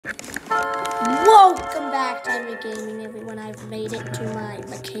Gaming, everyone. I've made it to my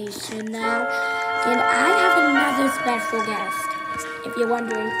vacation now, and I have another special guest. If you're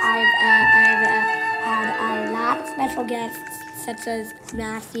wondering, I've had a lot of special guests, such as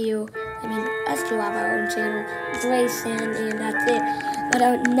Matthew. I mean, us two have our own channel, Grayson, and that's it. But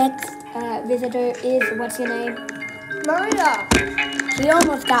our next visitor is, what's your name? Maria. She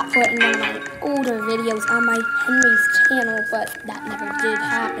almost got put in one of my older videos on my Henry's channel, but that never did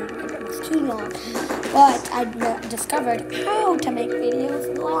happen because it was too long. But I discovered how to make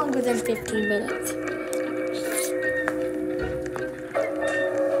videos longer than 15 minutes.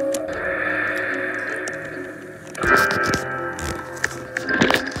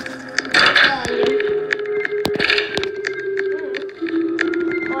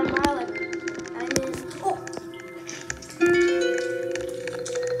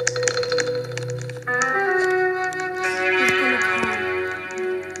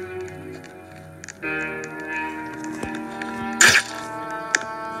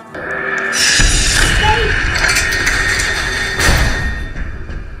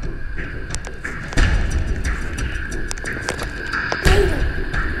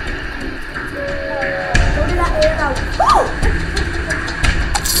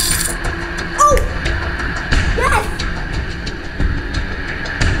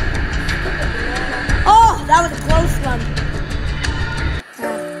 That was a close one.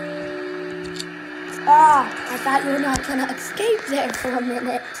 I thought you were not going to escape there for a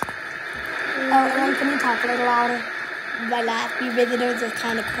minute. Oh, can you talk a little louder? My last few visitors are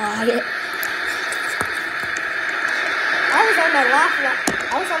kind of quiet. I was on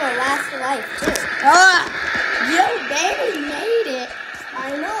my last life too. You barely made it.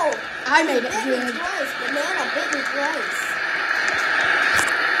 I know. I made it bit too. me twice. Banana bit me twice.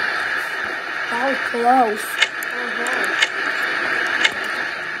 That was close.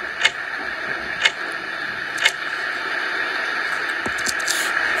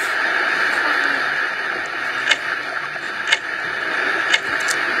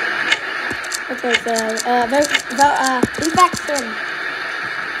 Okay, so, infection.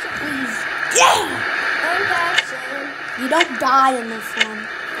 Please. Yeah! Infection. You don't die in this one.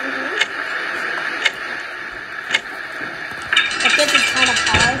 But this is kind of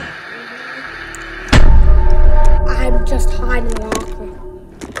hard. I'm just hiding locker.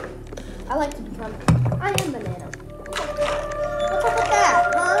 I like to become. I am banana. What's up with that,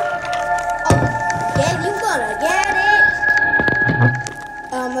 huh? Oh, yeah, you gonna get it.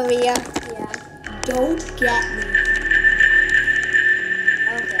 Maria. Yeah. Don't get me.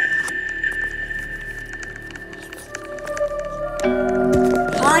 Okay.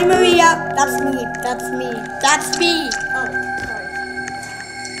 Hi, Maria. That's me. That's me. That's me. Oh, sorry.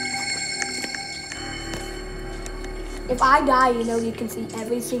 If I die, you know you can see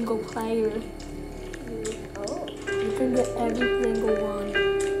every single player. Oh. You can get every single one.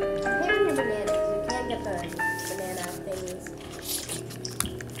 Here's your banana. You can't get the banana thingies.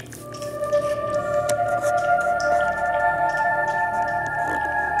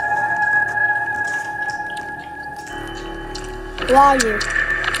 Who are you?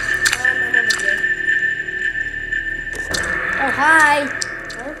 I'm over here. Oh, hi.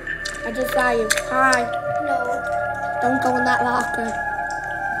 Huh? I just saw you. Hi. No. Don't go in that locker.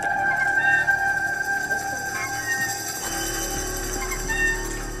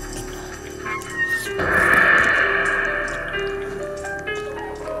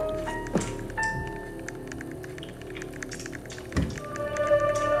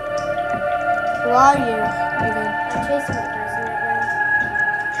 Who are you? Even? I'm chasing that person right now.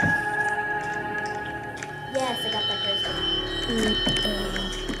 Yes, I got that person.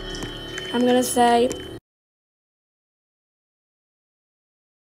 I'm gonna say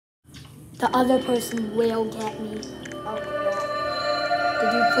the other person will get me. Oh, yeah.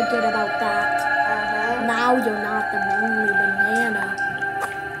 Did you forget about that? Uh-huh. Now you're not the lonely banana.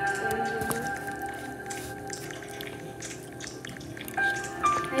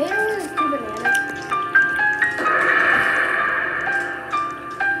 I hate when there's two bananas.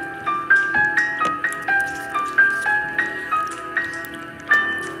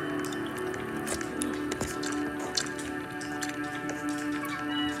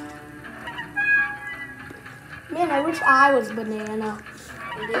 Man, I wish I was banana.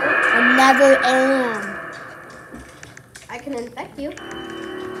 You do? I never am. I can infect you.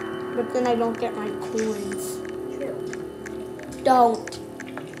 But then I don't get my coins. True. Don't.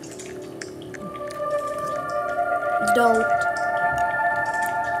 Don't.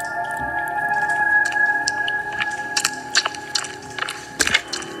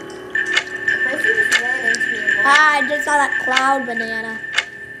 I just saw that cloud banana.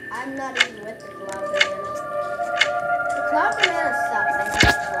 I'm not even with the cloud banana. Cloud Banana sucks. I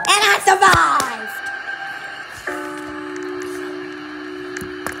hate Cloud. And I survived!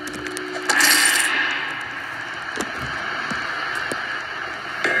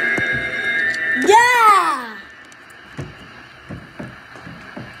 Yeah!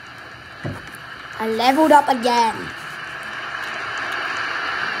 I leveled up again.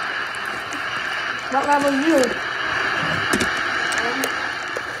 What level are you?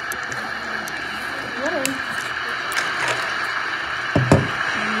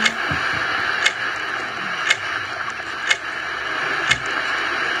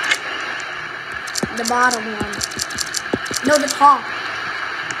 The bottom one. No, the top.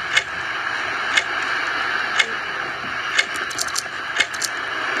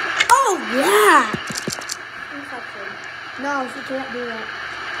 Oh, yeah! No, she can't do that.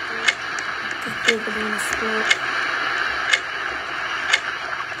 Just do the banana split.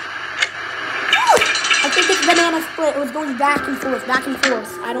 I think it's banana split. It was going back and forth, back and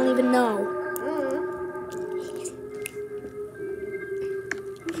forth. I don't even know.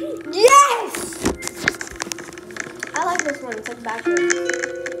 Yes! I like this one. It's like backwards.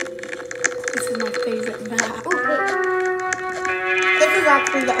 This is my favorite map. Oh, wait. This is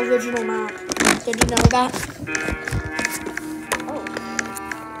actually the original map. Did you know that? Oh.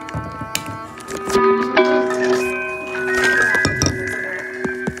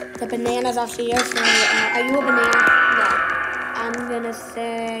 The bananas are here, so are you a banana? No. I'm gonna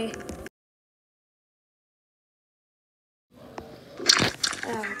say...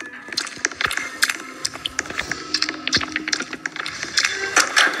 Oh.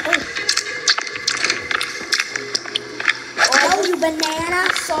 Oh, you banana!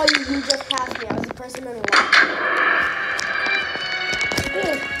 I saw you. You just passed me. I was the person on the left.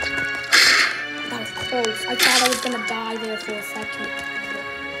 That was close. I thought I was gonna die there for a second.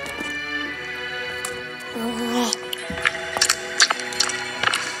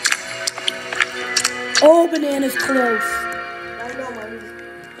 Oh, banana's close. I know, man.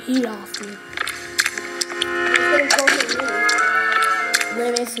 He lost me. He's getting closer to me.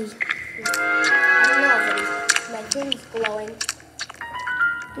 Where is he? I don't know, but my thing's glowing.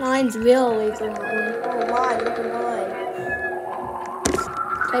 Mine's really glowing. Oh, mine. Look at mine.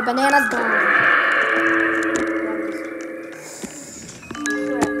 Okay, banana's gone.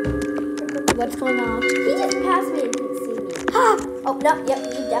 What's going on? He just passed me and didn't see me. Ah! Oh, no. Yep,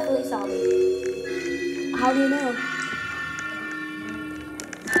 he definitely saw me. How do you know?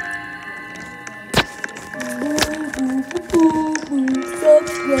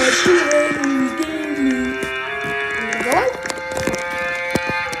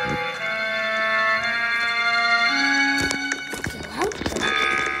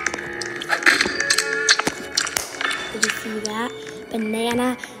 Did you see that? Banana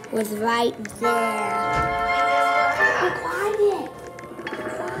was right there. Be quiet. Be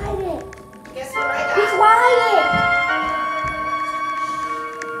quiet. Guess what I Be quiet.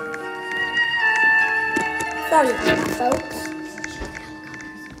 Sorry about that, folks.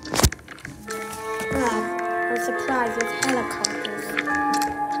 I was surprised with helicopters.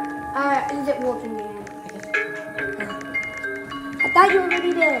 Is it working again? I thought you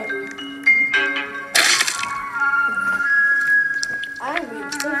already did. I'm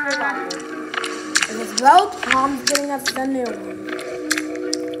being super lucky. If it's broke, Mom's getting us the new one.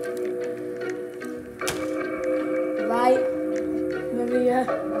 Right, Maria?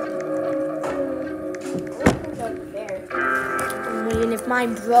 I mean, if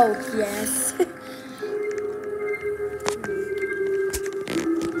mine broke, yes.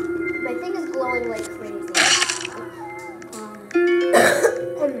 My thing is glowing like crazy.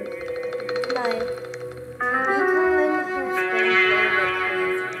 My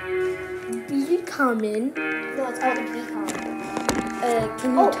Beacon. no, it's called a beacon.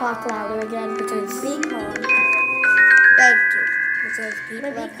 Can you talk louder again? Because Beacon. thank you. Because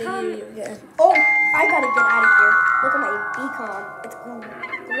people My have to beacon. hear you again. Oh, I gotta get out of here. Look at my beacon. It's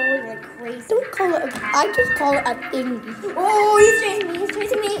glowing like crazy. Don't call it. I just call it a thingy. Oh, he's chasing me. He's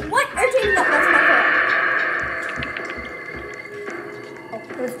chasing me. What? Or chasing up. That's my fault.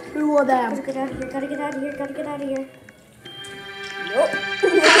 There's two of them. Gotta get out of here. Gotta get out of here. Gotta get out of here. Nope.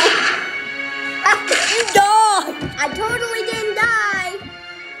 You died! I totally didn't die.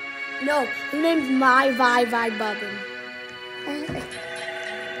 No, his name's My Vi Bubbin.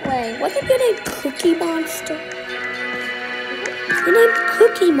 Wait, wasn't your name Cookie Monster? Your name's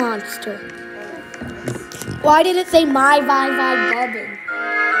Cookie Monster. Why did it say My Vi Bubbin?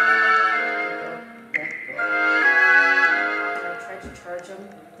 I tried to charge them,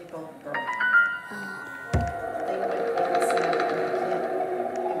 they both broke. They went inside and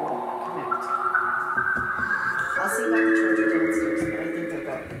they won't connect. I'll see Cassie left the charger downstairs, but I think they're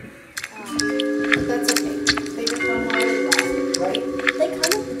gone. That's okay. They were from while they left, right? They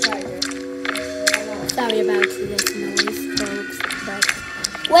come with the charger. I know. Sorry about this noise, folks, but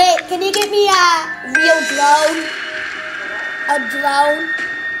Wait, can you get me a real drone? A drone?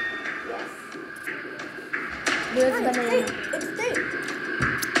 Yes. there's It's banana. tape. It's tape.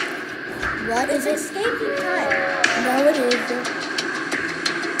 What is It's it? escaping time. No, it isn't.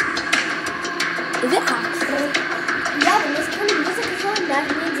 Is it actually? Yeah, when this kind of music is on, that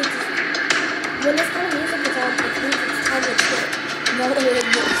means it's... When this kind of music is on, it means it's time to escape. No, it isn't.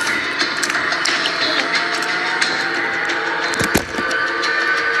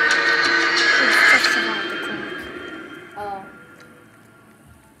 It's just about the clock. Oh.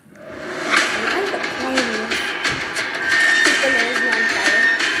 Why is it playing this? Keep the noise on fire.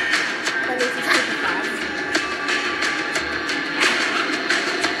 That makes it super fast.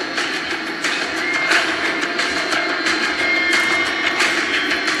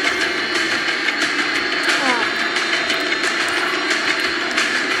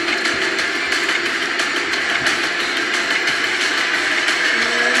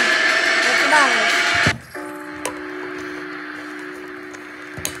 What's about it?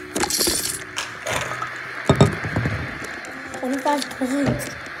 $25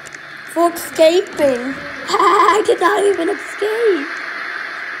 for escaping. I did not even escape.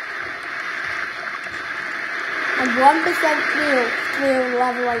 I'm 1% through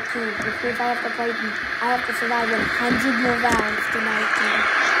level 18, which means I have to survive 100 more rounds to 19.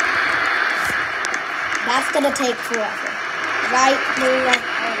 That's gonna take forever. Right, Maria?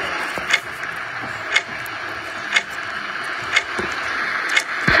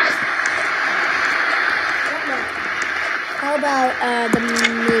 How about the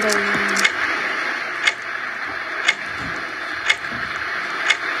middle one?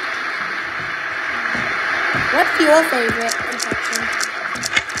 What's your favorite infection?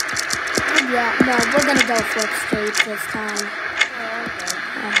 Yeah, no, we're gonna go for escape this time.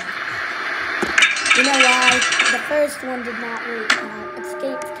 You know why? The first one did not really count.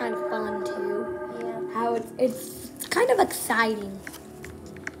 Escape's kind of fun too. Yeah. How it's kind of exciting.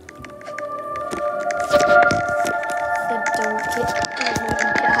 So don't get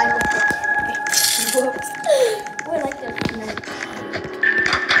die with it. Whoops. Oh, I like this. No.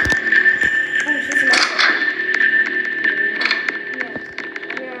 Oh, she's not.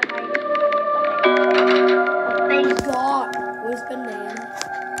 Thank God. Where's Banana?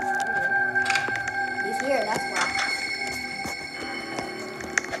 He's here, that's why.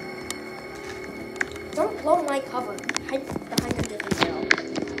 Don't blow my cover. Hide behind a different barrel.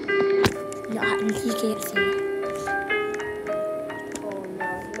 No, he can't see. Oh no,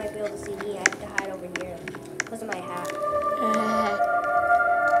 he might be able to see me. I have to hide over here because of my hat.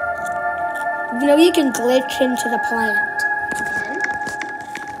 You know, you can glitch into the plant. Again?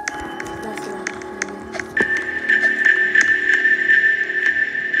 That's right.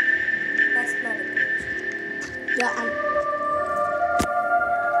 That's not a glitch. Yeah,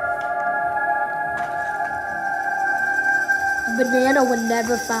 Banana would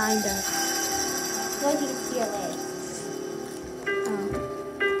never find us. Like you can see our legs.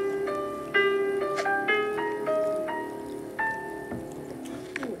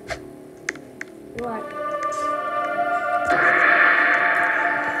 What?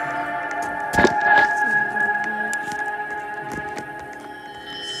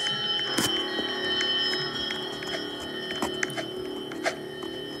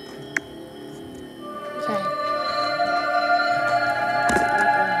 Okay.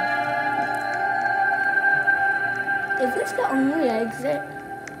 Is this the only exit?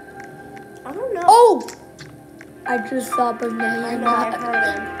 I don't know. Oh! I just saw I know, I've Banana. heard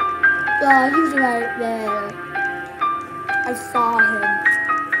him. Yeah, he's right there. I saw him.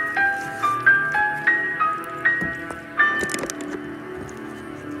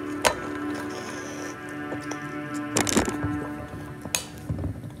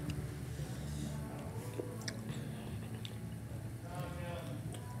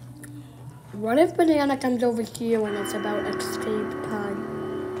 What if Banana comes over here when it's about escape time?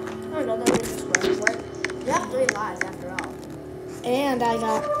 I don't know, that means it's worth it. You have 3 lives after all. And I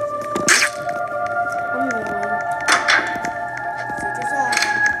got... I'm rolling. Suit yourself.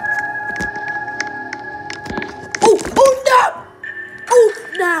 Oh! Oh, no! Oh,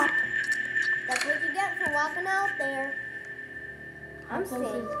 snap! That's what you get for walking out there. I'm safe. I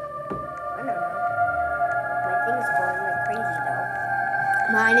don't know. My thing's going like crazy though.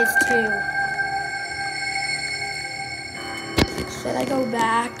 Mine is 2. Should I go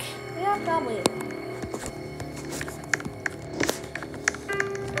back? Yeah, probably.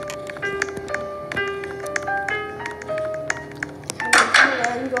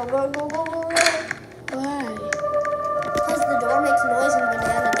 go. Why? Because the door makes noise and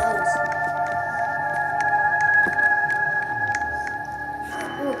Banana knows.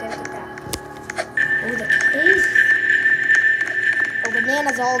 Ooh, gotta get that. Oh, the case. Oh,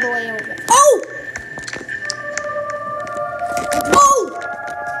 Banana's all the way over. Oh!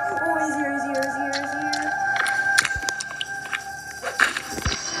 Oh, he's here.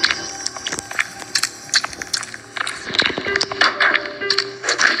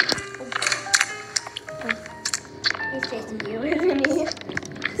 He's chasing you, isn't he?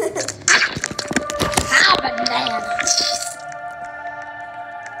 How, Banana?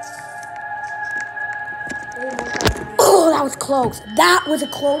 Oh, that was close. That was a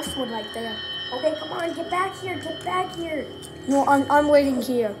close one right there. Okay, come on, get back here. No, I'm waiting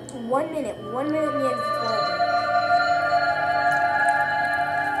here. 1 minute. 1 minute and the exit's open.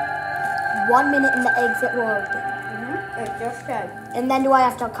 1 minute and the exit will open. It just said. And then do I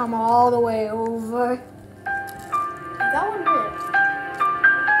have to come all the way over? You got 1 minute.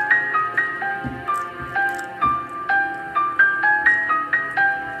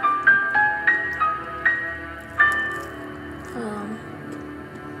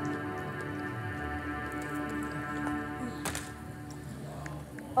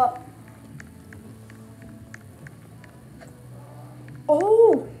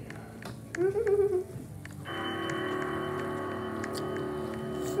 Oh!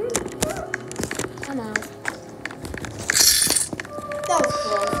 Come on. That was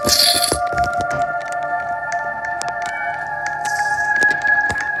close.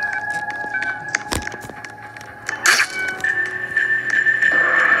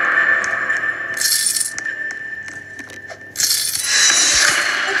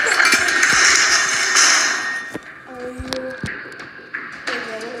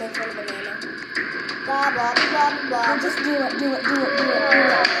 Blah. Just do it.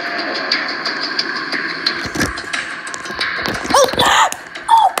 Oh, God!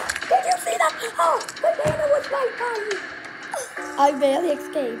 Oh, did you see that? Oh, Banana was right by me. I barely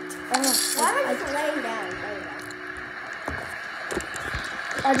escaped. Why am I just laying down? There you go.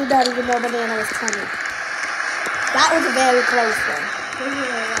 I did not even know Banana was coming. That was a very close one.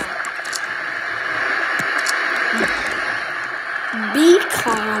 Be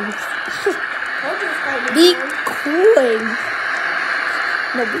calm. Be cool.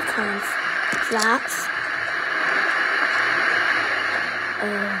 No, be calm. Flaps.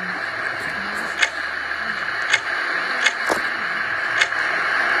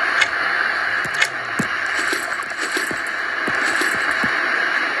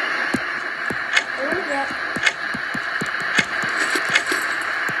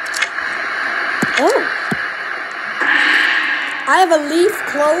 Oh. I have a leaf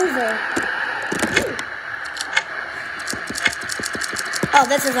clover. Oh,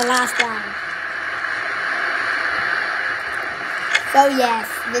 this is the last one. So yes,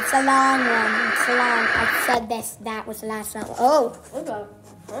 it's a long one. It's a long. I said this. That was the last one. Oh, Okay.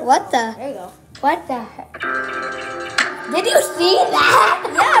 what the? There you go. What the heck? Did you see that?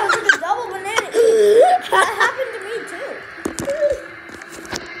 Yeah, it was like a double banana. That happened to me too.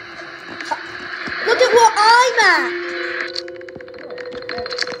 Look at what I'm at.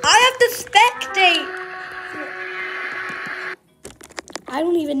 I have to spectate. I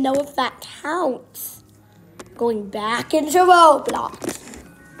don't even know if that counts. Going back into Roblox.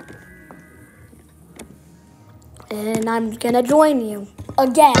 And I'm gonna join you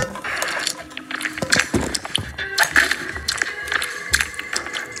again.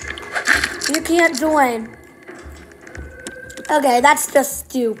 You can't join. Okay, that's just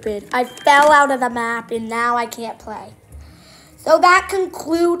stupid. I fell out of the map and now I can't play. So that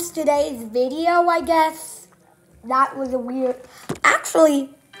concludes today's video, I guess. That was a weird... Actually,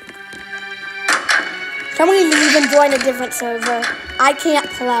 can we leave and join a different server? I can't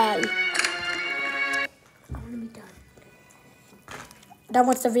play. I want to be done. Done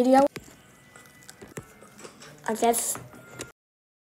with the video? I guess...